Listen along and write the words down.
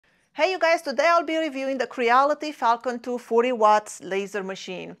Hey you guys, today I'll be reviewing the Creality Falcon 2 40 watts laser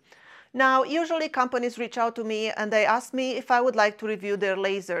machine. Now, usually companies reach out to me and they ask me if I would like to review their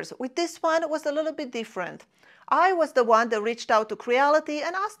lasers. With this one, it was a little bit different. I was the one that reached out to Creality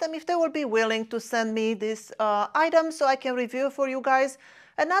and asked them if they would be willing to send me this item so I can review it for you guys.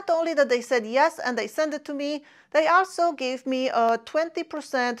 And not only that they said yes and they sent it to me, they also gave me a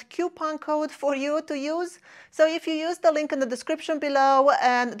 20% coupon code for you to use. So if you use the link in the description below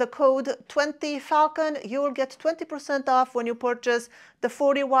and the code 20Falcon, you will get 20% off when you purchase the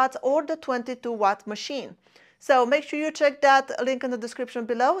 40 watts or the 22 watt machine. So make sure you check that link in the description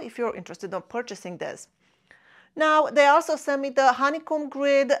below if you're interested in purchasing this. Now, they also sent me the honeycomb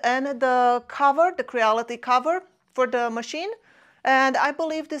grid and the cover, the Creality cover for the machine. And I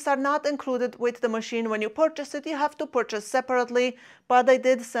believe these are not included with the machine when you purchase it. You have to purchase separately, but they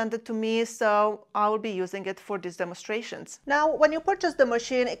did send it to me, so I will be using it for these demonstrations. Now, when you purchase the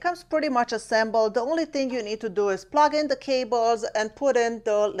machine, it comes pretty much assembled. The only thing you need to do is plug in the cables and put in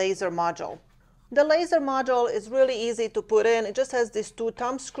the laser module. The laser module is really easy to put in. It just has these two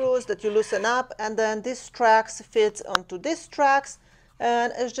thumb screws that you loosen up, and then this tracks fits onto this tracks,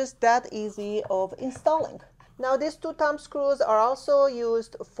 and it's just that easy of installing. Now, these two thumb screws are also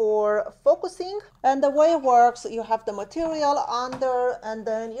used for focusing, and the way it works, you have the material under, and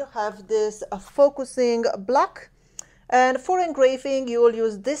then you have this focusing block. And for engraving, you will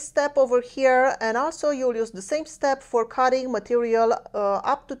use this step over here, and also you'll use the same step for cutting material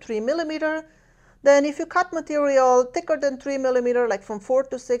up to 3 millimeter. Then if you cut material thicker than 3 millimeter, like from 4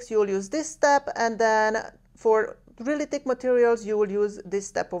 to 6, you'll use this step, and then for really thick materials, you will use this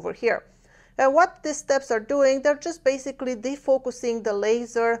step over here. And what these steps are doing, they're just basically defocusing the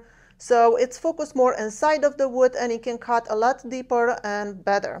laser, so it's focused more inside of the wood and it can cut a lot deeper and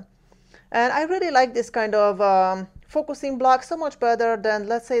better. And I really like this kind of focusing block so much better than,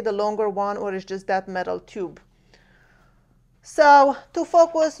 let's say, the longer one, or it's just that metal tube. So to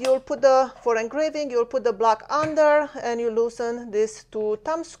focus, for engraving, you'll put the block under and you loosen these two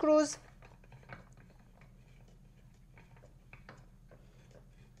thumb screws.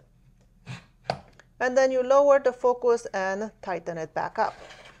 And then you lower the focus and tighten it back up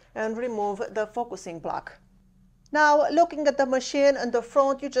and remove the focusing block. Now, looking at the machine in the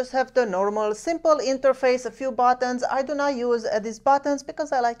front, you just have the normal simple interface, a few buttons. I do not use these buttons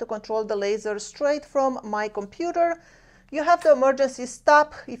because I like to control the laser straight from my computer. You have the emergency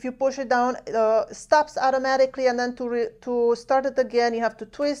stop. If you push it down, it stops automatically, and then to start it again, you have to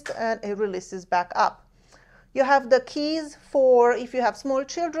twist and it releases back up. You have the keys for if you have small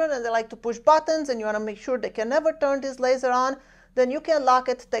children and they like to push buttons and you want to make sure they can never turn this laser on, then you can lock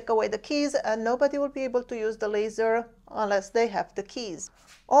it, take away the keys, and nobody will be able to use the laser unless they have the keys.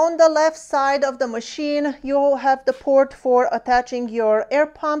 On the left side of the machine, you have the port for attaching your air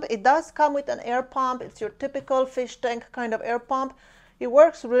pump. It does come with an air pump. It's your typical fish tank kind of air pump. It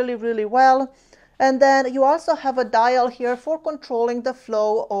works really, really well. And then you also have a dial here for controlling the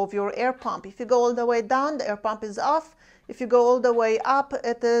flow of your air pump. If you go all the way down, the air pump is off. If you go all the way up,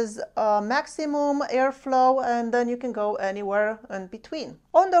 it is maximum airflow, and then you can go anywhere in between.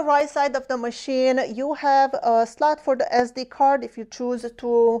 On the right side of the machine, you have a slot for the SD card if you choose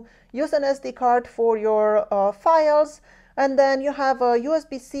to use an SD card for your files. And then you have a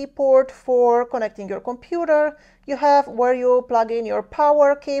USB-C port for connecting your computer. You have where you plug in your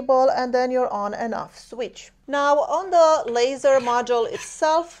power cable, and then your on and off switch. Now, on the laser module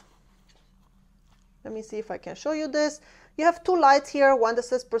itself, let me see if I can show you this. You have two lights here, one that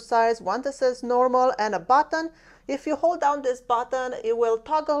says precise, one that says normal, and a button. If you hold down this button, it will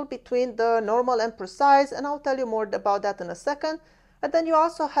toggle between the normal and precise, and I'll tell you more about that in a second. And then you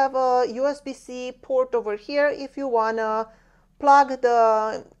also have a USB-C port over here if you want to plug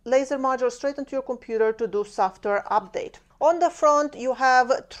the laser module straight into your computer to do software update. On the front, you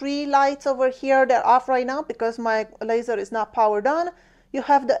have three lights over here. They're off right now because my laser is not powered on. You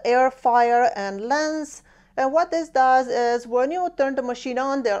have the air, fire, and lens. And what this does is when you turn the machine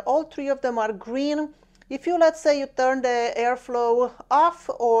on, all three of them are green. If you, let's say, you turn the airflow off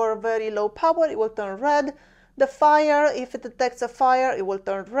or very low power, it will turn red. The fire, if it detects a fire, it will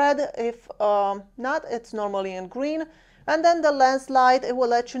turn red. If not, it's normally in green. And then the lens light, it will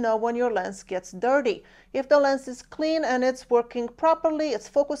let you know when your lens gets dirty. If the lens is clean and it's working properly, it's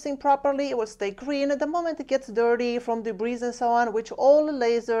focusing properly, it will stay green. The moment it gets dirty from debris and so on, which all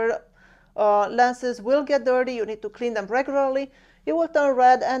laser lenses will get dirty, you need to clean them regularly, it will turn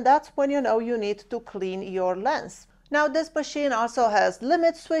red, and that's when you know you need to clean your lens. Now this machine also has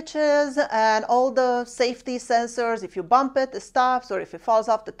limit switches and all the safety sensors. If you bump it, it stops, or if it falls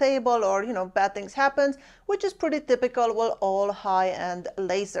off the table, or bad things happen, which is pretty typical with all high-end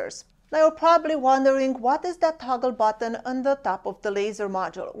lasers. Now you're probably wondering, what is that toggle button on the top of the laser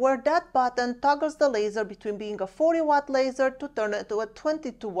module? Where that button toggles the laser between being a 40-watt laser to turn it to a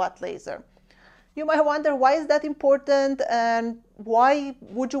 22-watt laser. You might wonder, why is that important, and why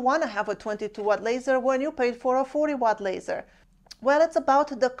would you want to have a 22-watt laser when you paid for a 40-watt laser? Well, it's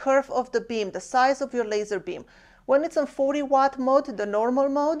about the curve of the beam, the size of your laser beam. When it's in 40-watt mode, the normal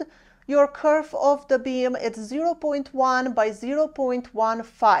mode, your curve of the beam is 0.1 by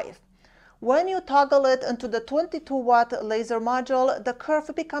 0.15. When you toggle it into the 22-watt laser module, the curve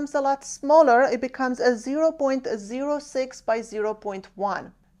becomes a lot smaller. It becomes a 0.06 by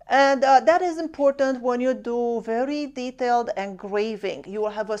 0.1. And that is important when you do very detailed engraving. You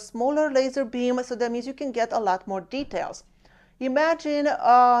will have a smaller laser beam, so that means you can get a lot more details. Imagine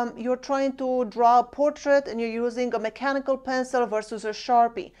you're trying to draw a portrait and you're using a mechanical pencil versus a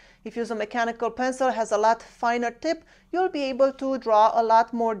Sharpie. If you use a mechanical pencil, it has a lot finer tip, you'll be able to draw a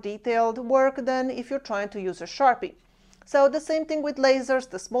lot more detailed work than if you're trying to use a Sharpie. So the same thing with lasers.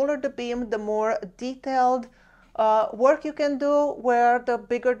 The smaller the beam, the more detailed work you can do, where the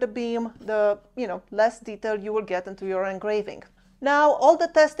bigger the beam, the less detail you will get into your engraving. Now, all the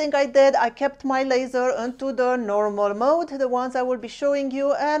testing I did, I kept my laser into the normal mode, the ones I will be showing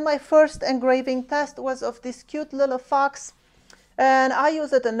you, and my first engraving test was of this cute little fox, and I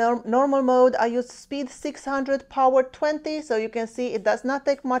use it in normal mode. I use speed 600, power 20, so you can see it does not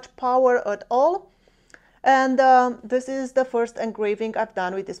take much power at all. And this is the first engraving I've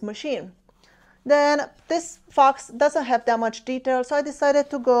done with this machine. Then this fox doesn't have that much detail, so I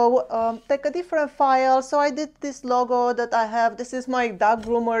decided to go take a different file. So I did this logo that I have. This is my dog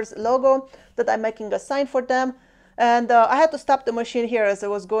groomers logo that I'm making a sign for them. And I had to stop the machine here as I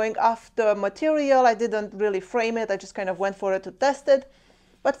was going off the material. I didn't really frame it. I just kind of went for it to test it.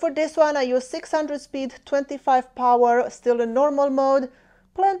 But for this one, I used 600 speed, 25 power, still in normal mode,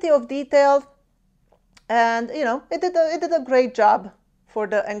 plenty of detail. And, it did a great job for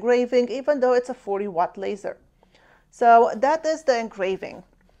the engraving, even though it's a 40-watt laser. So that is the engraving.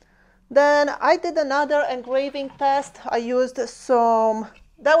 Then I did another engraving test. I used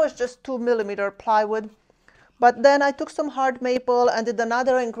that was just 2mm plywood. But then I took some hard maple and did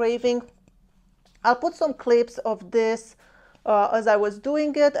another engraving. I'll put some clips of this as I was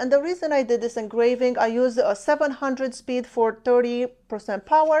doing it. And the reason I did this engraving, I used a 700 speed for 30%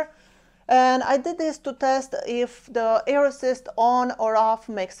 power. And I did this to test if the air assist on or off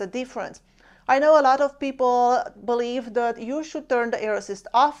makes a difference. I know a lot of people believe that you should turn the air assist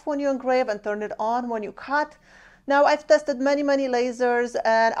off when you engrave and turn it on when you cut. Now, I've tested many lasers,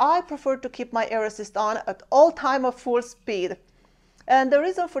 and I prefer to keep my air assist on at all time at full speed. And the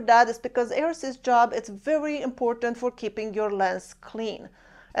reason for that is because air assist job, it's very important for keeping your lens clean.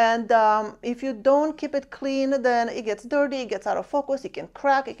 And if you don't keep it clean, then it gets dirty, it gets out of focus, it can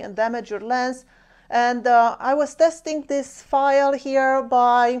crack, it can damage your lens. And I was testing this file here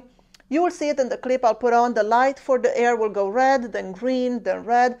by, you will see it in the clip I'll put on, the light for the air will go red, then green, then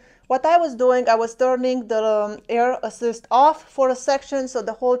red. What I was doing, I was turning the air assist off for a section, so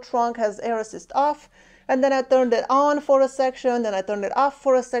the whole trunk has air assist off. And then I turned it on for a section, then I turned it off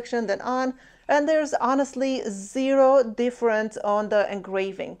for a section, then on. And there's honestly zero difference on the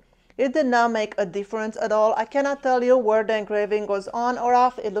engraving. It did not make a difference at all. I cannot tell you where the engraving goes on or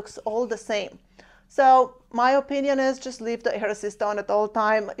off. It looks all the same. So my opinion is just leave the air assist on at all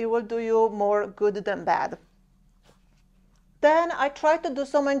time. It will do you more good than bad. Then I tried to do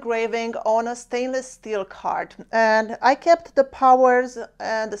some engraving on a stainless steel card. And I kept the powers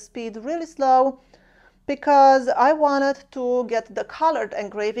and the speed really slow, because I wanted to get the colored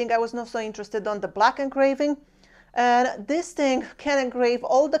engraving. I was not so interested on the black engraving. And this thing can engrave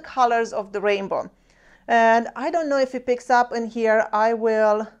all the colors of the rainbow. And I don't know if it picks up in here. I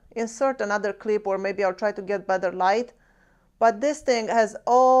will insert another clip, or maybe I'll try to get better light. But this thing has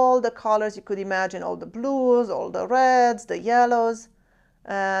all the colors you could imagine, all the blues, all the reds, the yellows.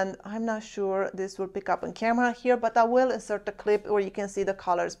 And I'm not sure this will pick up on camera here, but I will insert a clip where you can see the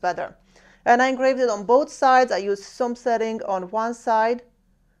colors better. And I engraved it on both sides. I used some setting on one side.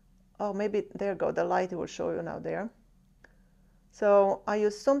 Oh, maybe, there you go, the light will show you now there. So I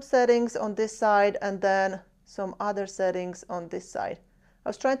used some settings on this side and then some other settings on this side. I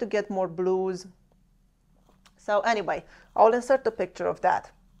was trying to get more blues. So anyway, I'll insert a picture of that.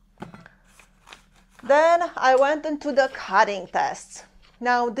 Then I went into the cutting tests.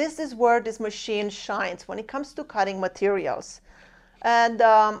 Now this is where this machine shines when it comes to cutting materials. And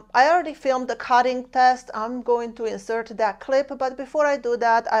I already filmed the cutting test. I'm going to insert that clip, but before I do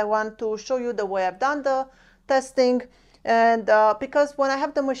that, I want to show you the way I've done the testing. And because when I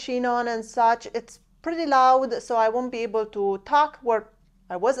have the machine on and such, it's pretty loud, so I won't be able to talk, where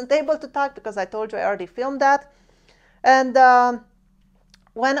I wasn't able to talk because I told you I already filmed that. And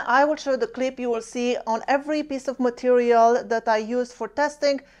when I will show the clip, you will see on every piece of material that I used for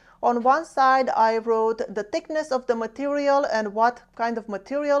testing, on one side I wrote the thickness of the material and what kind of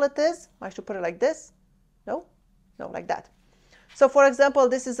material it is. I should put it like this. No, like that. So for example,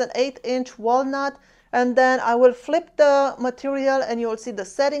 this is an 8-inch walnut, and then I will flip the material and you will see the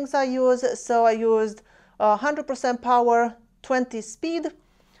settings I use. So I used 100% power, 20 speed.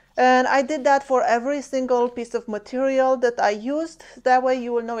 And I did that for every single piece of material that I used. That way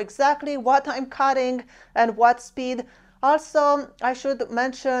you will know exactly what I'm cutting and what speed. Also, I should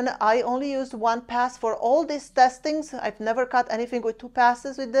mention I only used one pass for all these testings. I've never cut anything with 2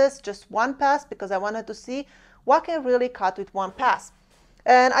 passes with this, just 1 pass, because I wanted to see what can really cut with 1 pass.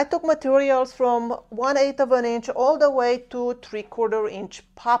 And I took materials from 1/8 of an inch all the way to 3/4 inch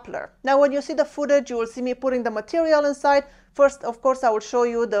poplar. Now when you see the footage, you will see me putting the material inside. First, of course, I will show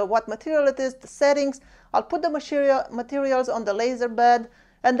you what material it is, the settings. I'll put the materials on the laser bed,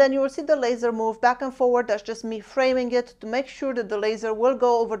 and then you will see the laser move back and forward. That's just me framing it to make sure that the laser will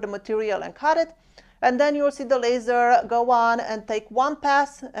go over the material and cut it. And then you will see the laser go on and take 1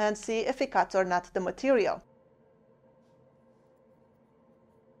 pass and see if it cuts or not the material.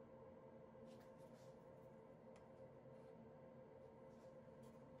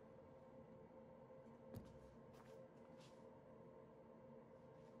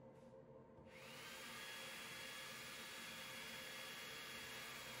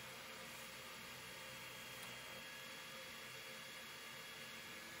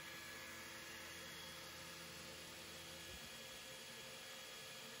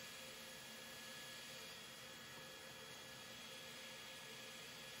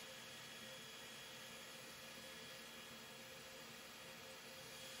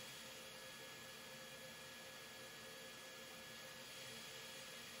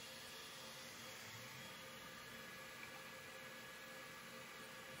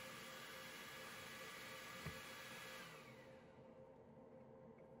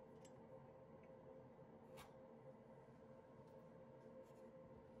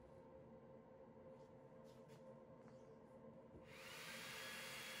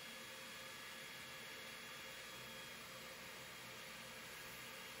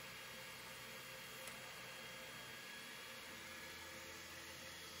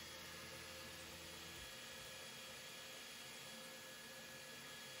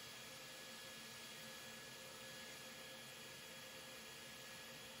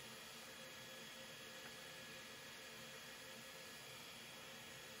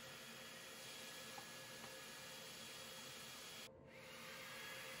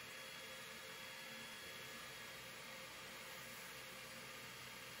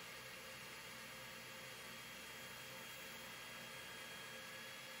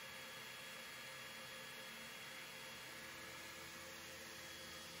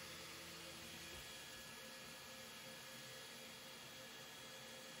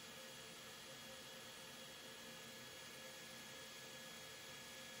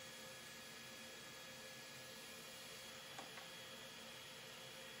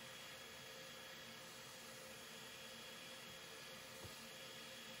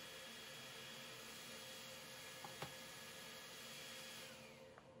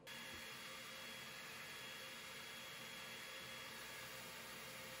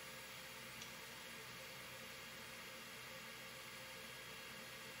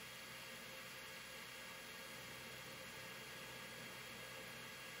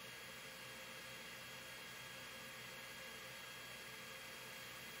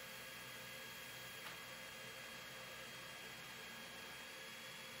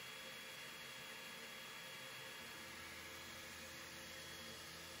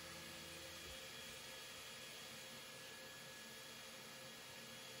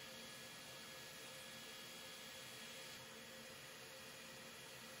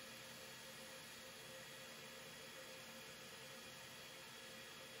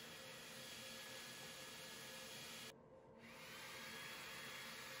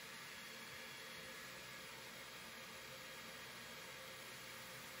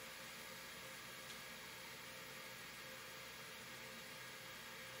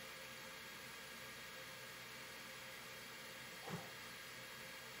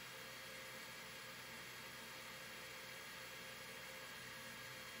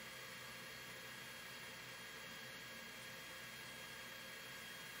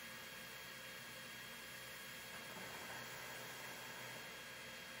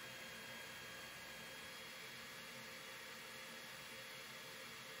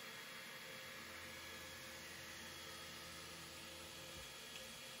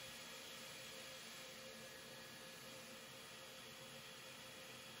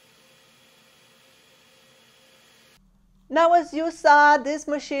 Now, as you saw, this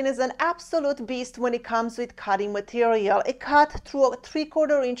machine is an absolute beast when it comes with cutting material. It cut through a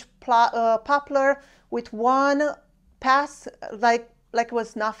 3/4 inch poplar with one pass, like it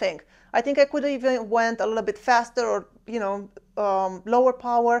was nothing. I think I could have even went a little bit faster, or lower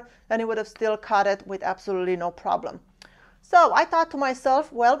power, and it would have still cut it with absolutely no problem. So I thought to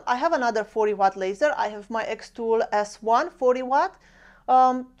myself, well, I have another 40-watt laser. I have my Xtool S1 40-watt.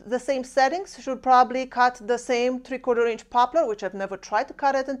 The same settings, should probably cut the same 3/4 inch poplar, which I've never tried to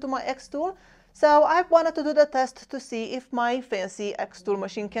cut it into my Xtool. So I wanted to do the test to see if my fancy Xtool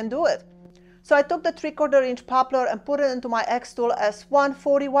machine can do it. So I took the 3/4 inch poplar and put it into my Xtool S1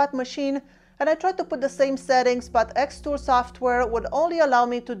 40-watt machine, and I tried to put the same settings, but Xtool software would only allow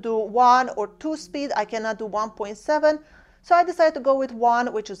me to do 1 or 2 speed. I cannot do 1.7. So I decided to go with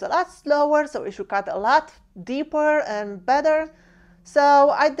 1, which is a lot slower, so it should cut a lot deeper and better. So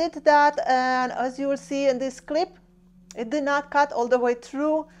I did that, and as you will see in this clip, it did not cut all the way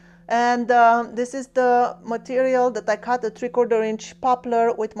through. And this is the material that I cut, the 3/4 inch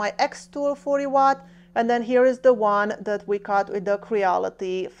poplar with my Xtool 40-watt. And then here is the one that we cut with the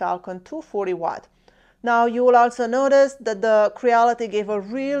Creality Falcon 240-watt. Now you will also notice that the Creality gave a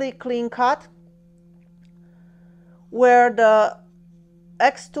really clean cut, where the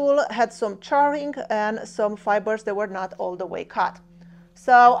Xtool had some charring and some fibers that were not all the way cut.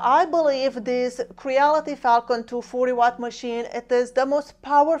 So I believe this Creality Falcon 240-watt machine, it is the most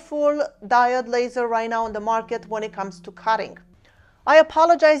powerful diode laser right now on the market when it comes to cutting. I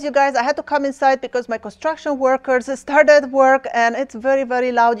apologize, you guys. I had to come inside because my construction workers started work, and it's very,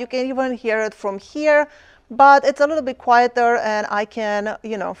 very loud. You can even hear it from here, but it's a little bit quieter, and I can,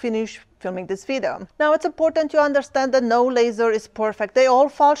 finish filming this video. Now, it's important to understand that no laser is perfect. They all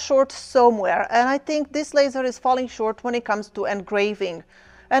fall short somewhere, and I think this laser is falling short when it comes to engraving.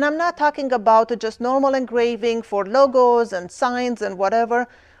 And I'm not talking about just normal engraving for logos and signs and whatever.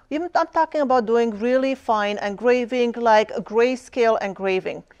 I'm talking about doing really fine engraving, like grayscale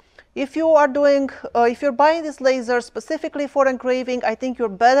engraving. If you are if you're buying this laser specifically for engraving, I think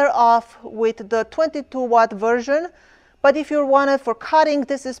you're better off with the 22-watt version. But if you want it for cutting,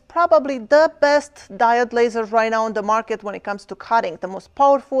 this is probably the best diode laser right now on the market when it comes to cutting, the most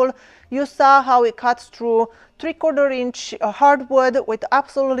powerful. You saw how it cuts through 3/4 inch hardwood with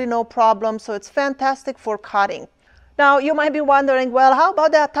absolutely no problem, so it's fantastic for cutting. Now, you might be wondering, well, how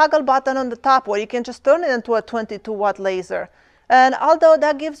about that toggle button on the top where you can just turn it into a 22-watt laser? And although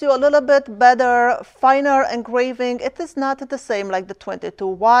that gives you a little bit better, finer engraving, it is not the same like the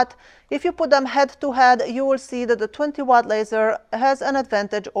 22-watt. If you put them head to head, you will see that the 20-watt laser has an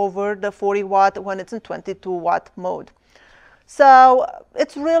advantage over the 40-watt when it's in 22-watt mode. So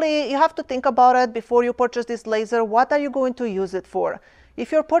it's really, you have to think about it before you purchase this laser. What are you going to use it for?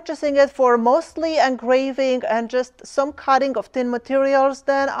 If you're purchasing it for mostly engraving and just some cutting of thin materials,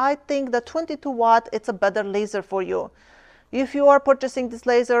 then I think the 22-watt, it's a better laser for you. If you are purchasing this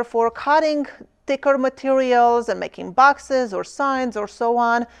laser for cutting thicker materials and making boxes or signs or so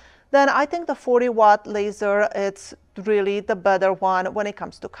on, then I think the 40-watt laser, it's really the better one when it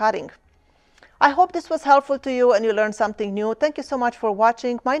comes to cutting. I hope this was helpful to you and you learned something new. Thank you so much for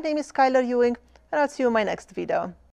watching. My name is Skylar Ewing, and I'll see you in my next video.